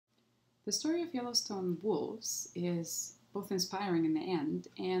The story of Yellowstone wolves is both inspiring in the end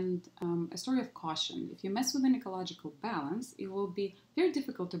and a story of caution. If you mess with an ecological balance, it will be very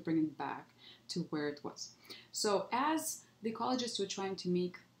difficult to bring it back to where it was. So, as the ecologists were trying to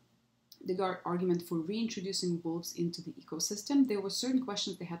make the argument for reintroducing wolves into the ecosystem, there were certain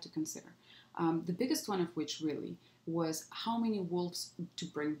questions they had to consider. The biggest one of which really was how many wolves to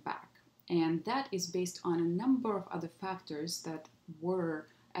bring back. And that is based on a number of other factors that were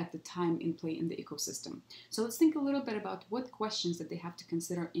at the time in play in the ecosystem. So let's think a little bit about what questions that they have to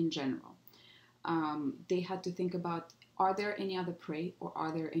consider in general. They had to think about, are there any other prey or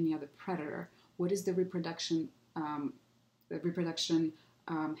are there any other predator? What is the reproduction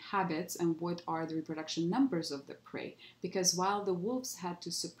habits, and what are the reproduction numbers of the prey? Because while the wolves had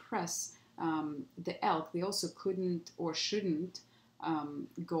to suppress the elk, they also couldn't or shouldn't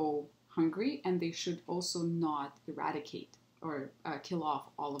go hungry, and they should also not eradicate or kill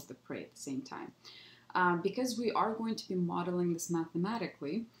off all of the prey at the same time. Because we are going to be modeling this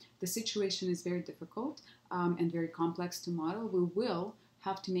mathematically, the situation is very difficult and very complex to model. We will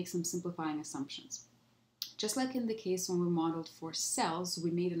have to make some simplifying assumptions. Just like in the case when we modeled for cells, we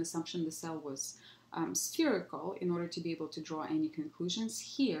made an assumption the cell was spherical in order to be able to draw any conclusions.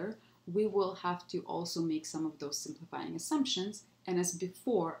 Here, we will have to also make some of those simplifying assumptions, and as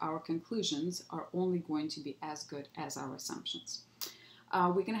before, our conclusions are only going to be as good as our assumptions.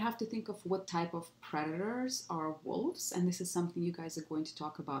 We're going to have to think of what type of predators are wolves, and this is something you guys are going to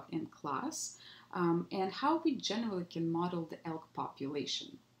talk about in class, and how we generally can model the elk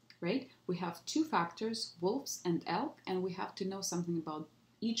population, right? We have two factors, wolves and elk, and we have to know something about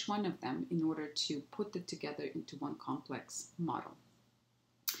each one of them in order to put it together into one complex model.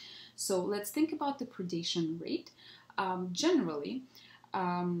 So let's think about the predation rate. Generally,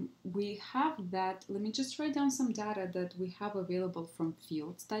 we have that, let me just write down some data that we have available from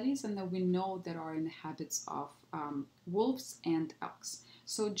field studies and that we know that are in the habits of wolves and elks.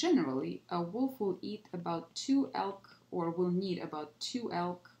 So generally, a wolf will eat about 2 elk, or will need about 2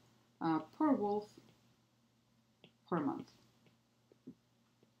 elk per wolf per month.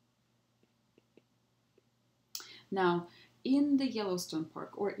 Now, in the Yellowstone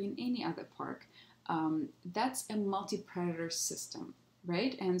Park or in any other park, that's a multi-predator system,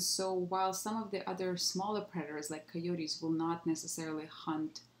 right? And so while some of the other smaller predators like coyotes will not necessarily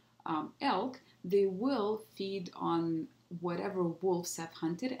hunt elk, they will feed on whatever wolves have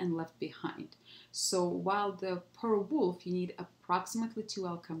hunted and left behind. So while per wolf you need approximately 2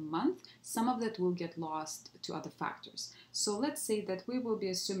 elk a month, some of that will get lost to other factors. So let's say that we will be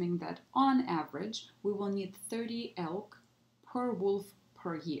assuming that on average we will need 30 elk per wolf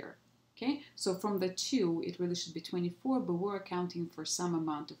per year. Okay, so from the 2, it really should be 24, but we're accounting for some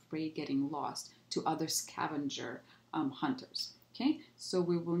amount of prey getting lost to other scavenger hunters. Okay, so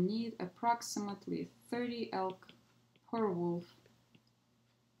we will need approximately 30 elk per wolf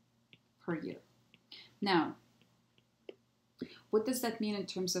per year. Now, what does that mean in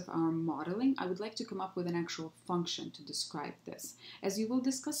terms of our modeling? I would like to come up with an actual function to describe this. As you will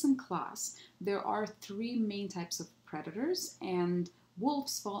discuss in class, there are 3 main types of predators, and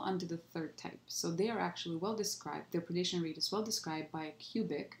wolves fall under the 3rd type. So they are actually well described, their predation rate is well described by a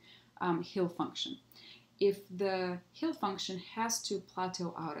cubic Hill function. If the Hill function has to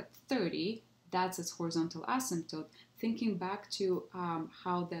plateau out at 30, that's its horizontal asymptote. Thinking back to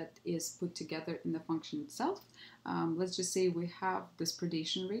how that is put together in the function itself, let's just say we have this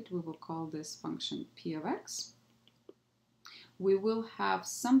predation rate. We will call this function p of x. We will have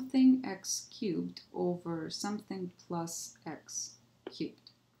something x cubed over something plus x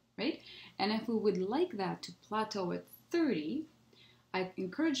cubed, right? And if we would like that to plateau at 30, I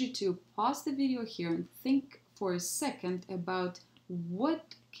encourage you to pause the video here and think for a second about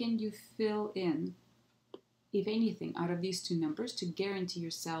what can you fill in, if anything, out of these 2 numbers to guarantee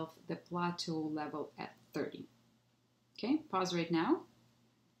yourself the plateau level at 30. Okay, pause right now.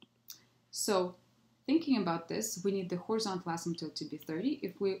 So thinking about this, we need the horizontal asymptote to be 30.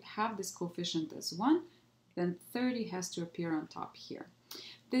 If we have this coefficient as 1, then 30 has to appear on top here.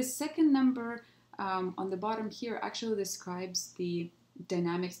 This second number on the bottom here actually describes the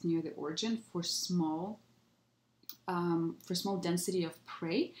dynamics near the origin for small density of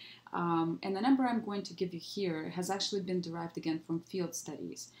prey. And the number I'm going to give you here has actually been derived again from field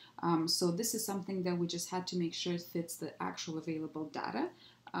studies. So this is something that we just had to make sure it fits the actual available data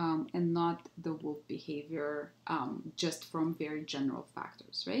and not the wolf behavior just from very general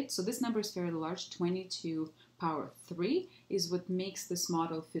factors, right? So this number is fairly large, 20 to power 3 is what makes this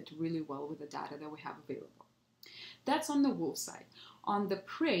model fit really well with the data that we have available. That's on the wolf side. On the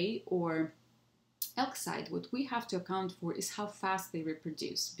prey or elk side, what we have to account for is how fast they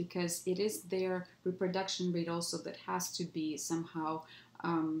reproduce, because it is their reproduction rate also that has to be somehow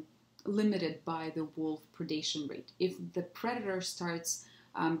limited by the wolf predation rate. If the predator starts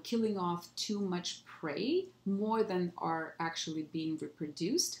killing off too much prey, more than are actually being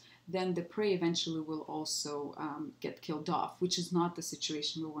reproduced, then the prey eventually will also get killed off, which is not the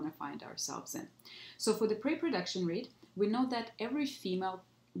situation we want to find ourselves in. So for the prey production rate, we know that every female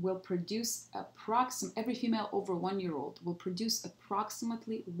will produce every female over 1 year old will produce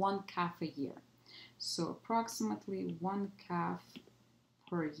approximately 1 calf a year. So approximately 1 calf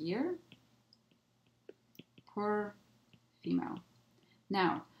per year per female.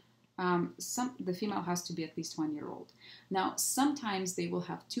 Now, the female has to be at least 1 year old. Now, sometimes they will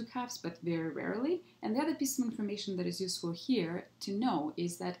have 2 calves, but very rarely. And the other piece of information that is useful here to know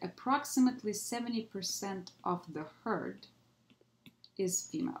is that approximately 70% of the herd is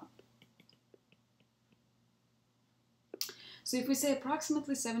female. So if we say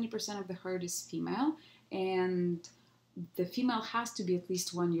approximately 70% of the herd is female, and the female has to be at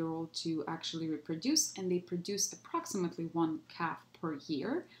least 1 year old to actually reproduce, and they produce approximately 1 calf per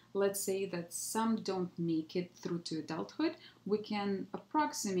year, let's say that some don't make it through to adulthood, we can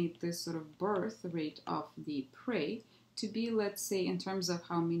approximate this sort of birth rate of the prey to be, let's say, in terms of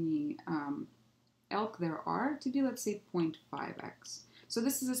how many elk there are, to be, let's say, 0.5x. So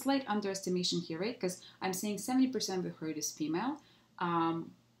this is a slight underestimation here, right? Because I'm saying 70% of the herd is female,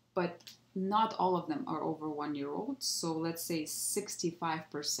 but not all of them are over 1 year old. So let's say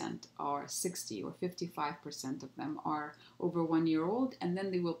 65% or 60 or 55% of them are over 1 year old, and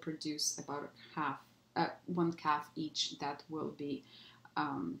then they will produce about one calf each that will be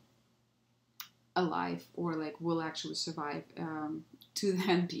alive, or like will actually survive to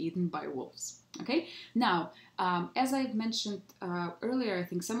then be eaten by wolves. Okay, now as I've mentioned earlier, I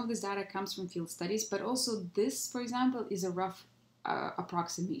think some of this data comes from field studies, but also this, for example, is a rough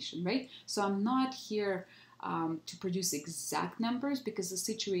approximation, right? So I'm not here to produce exact numbers, because the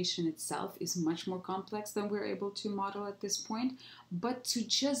situation itself is much more complex than we're able to model at this point, but to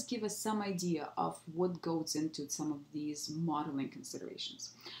just give us some idea of what goes into some of these modeling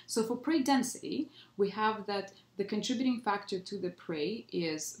considerations. So for prey density, we have that the contributing factor to the prey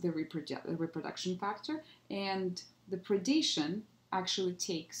is the reproduction factor, and the predation actually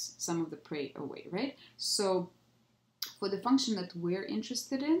takes some of the prey away, right? So for the function that we're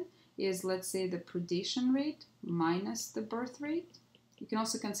interested in is, let's say, the predation rate minus the birth rate. You can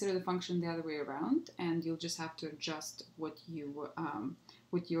also consider the function the other way around, and you'll just have to adjust what you're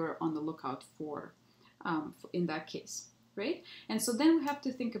on the lookout for in that case, right? And so then we have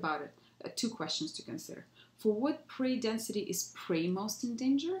to think about it. 2 questions to consider. For what prey density is prey most in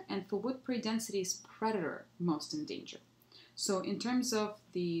danger, and for what prey density is predator most in danger? So in terms of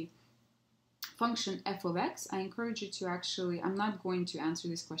the function f of x, I encourage you to actually, I'm not going to answer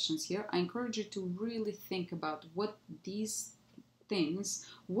these questions here, I encourage you to really think about what these things,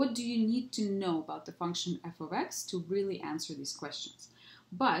 what do you need to know about the function f of x to really answer these questions.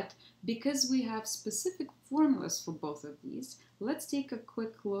 But because we have specific formulas for both of these, let's take a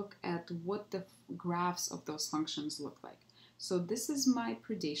quick look at what the graphs of those functions look like. So this is my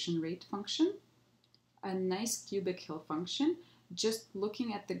predation rate function, a nice cubic hill function. Just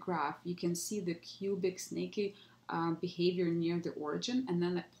looking at the graph, you can see the cubic snaky behavior near the origin, and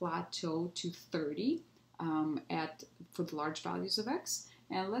then a plateau to 30 for the large values of x.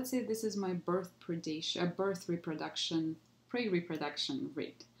 And let's say this is my prey reproduction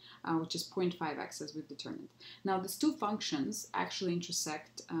rate, which is 0.5x as we've determined. Now, these 2 functions actually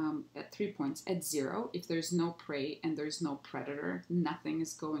intersect at 3 points. At 0, if there's no prey and there's no predator, nothing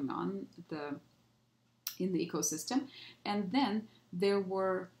is going on in the ecosystem. And then there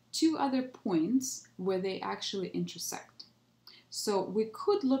were 2 other points where they actually intersect. So we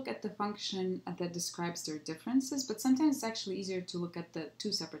could look at the function that describes their differences, but sometimes it's actually easier to look at the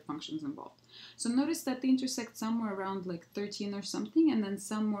 2 separate functions involved. So notice that they intersect somewhere around like 13 or something, and then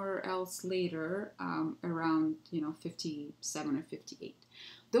somewhere else later around 57 or 58.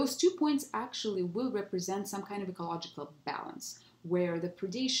 Those 2 points actually will represent some kind of ecological balance, where the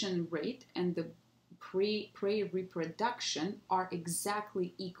predation rate and the prey reproduction are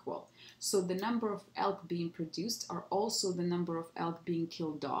exactly equal. So the number of elk being produced are also the number of elk being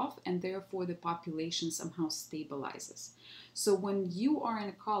killed off, and therefore the population somehow stabilizes. So when you are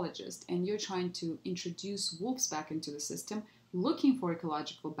an ecologist and you're trying to introduce wolves back into the system, looking for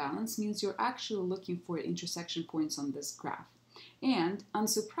ecological balance means you're actually looking for intersection points on this graph. And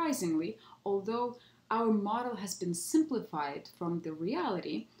unsurprisingly, although our model has been simplified from the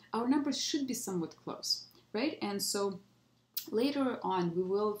reality, our numbers should be somewhat close, right? And so Later on, we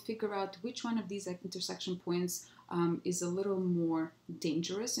will figure out which one of these intersection points is a little more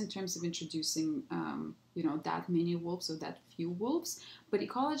dangerous in terms of introducing, that many wolves or that few wolves. But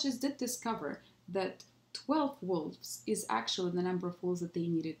ecologists did discover that 12 wolves is actually the number of wolves that they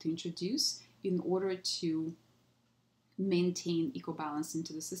needed to introduce in order to maintain ecobalance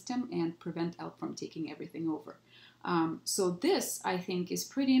into the system and prevent elk from taking everything over. So this, I think, is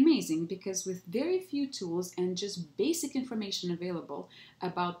pretty amazing because with very few tools and just basic information available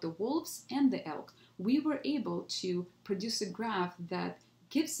about the wolves and the elk, we were able to produce a graph that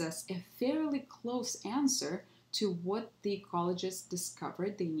gives us a fairly close answer to what the ecologists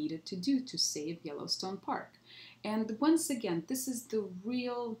discovered they needed to do to save Yellowstone Park. And once again, this is the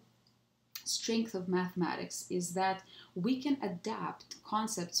real strength of mathematics, is that we can adapt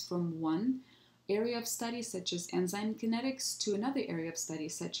concepts from one area of study, such as enzyme kinetics, to another area of study,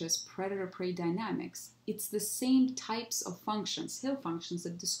 such as predator-prey dynamics. It's the same types of functions, hill functions,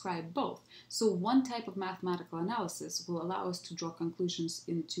 that describe both. So one type of mathematical analysis will allow us to draw conclusions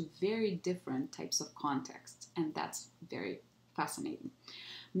into very different types of contexts, and that's very fascinating.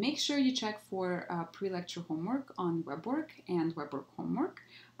 Make sure you check for pre-lecture homework on WebWork and WebWork homework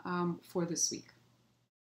for this week.